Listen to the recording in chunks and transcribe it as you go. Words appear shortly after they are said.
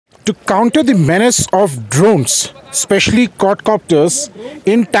To counter the menace of drones, especially quadcopters,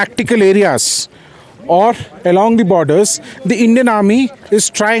 in tactical areas or along the borders, the Indian Army is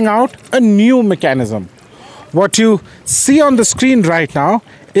trying out a new mechanism. What you see on the screen right now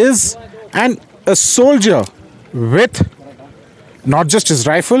is a soldier with not just his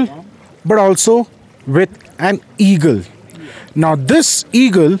rifle, but also with an eagle. Now, this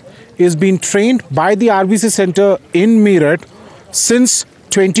eagle is being trained by the RBC Center in Meerut since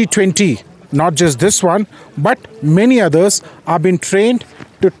 2020. Not just this one, but many others are being trained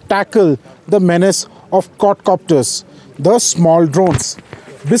to tackle the menace of quadcopters, the small drones.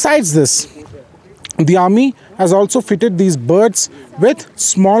 Besides this, the army has also fitted these birds with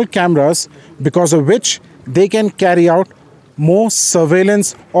small cameras, because of which they can carry out more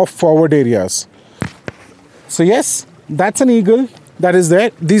surveillance of forward areas. So yes, that's an eagle that is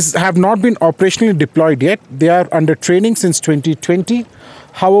there. These have not been operationally deployed yet. They are under training since 2020.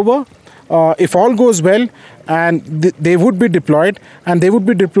 However, if all goes well, and they would be deployed, and they would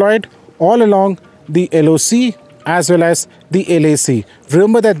be deployed all along the LOC as well as the LAC.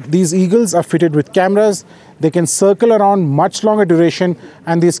 Remember that these eagles are fitted with cameras. They can circle around much longer duration,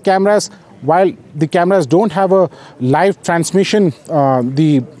 and these cameras, while the cameras don't have a live transmission,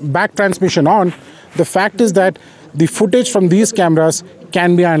 the back transmission on, the fact is that the footage from these cameras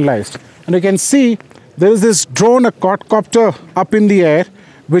can be analyzed. And you can see there is this drone, a quadcopter up in the air,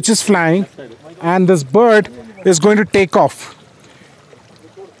 which is flying, and this bird is going to take off.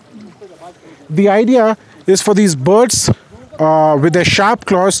 The idea is for these birds with their sharp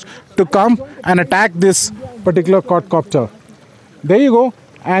claws to come and attack this particular quadcopter. There you go,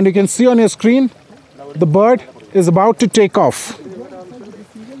 and you can see on your screen the bird is about to take off,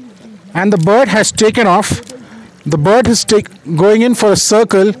 and the bird has taken off. The bird is going in for a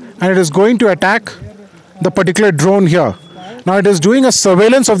circle, and it is going to attack the particular drone here. Now it is doing a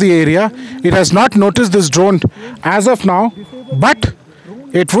surveillance of the area. It has not noticed this drone as of now, but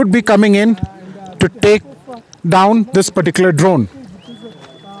it would be coming in to take down this particular drone.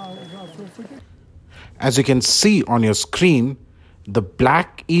 As you can see on your screen, the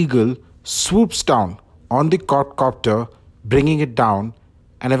black eagle swoops down on the quadcopter, bringing it down,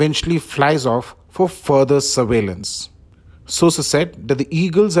 and eventually flies off for further surveillance. Sources said that the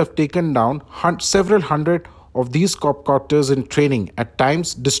eagles have taken down several hundred of these quadcopters in training, at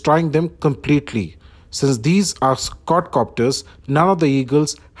times destroying them completely. Since these are quadcopters, none of the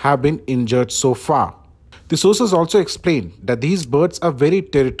eagles have been injured so far. The sources also explained that these birds are very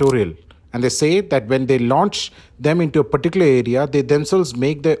territorial, and they say that when they launch them into a particular area, they themselves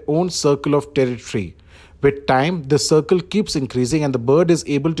make their own circle of territory. With time, the circle keeps increasing, and the bird is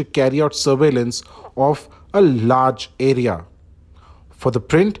able to carry out surveillance of a large area. For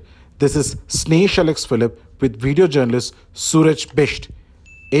ThePrint, this is Snehesh with video journalist Suraj Bisht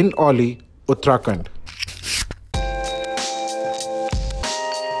in Auli, Uttarakhand.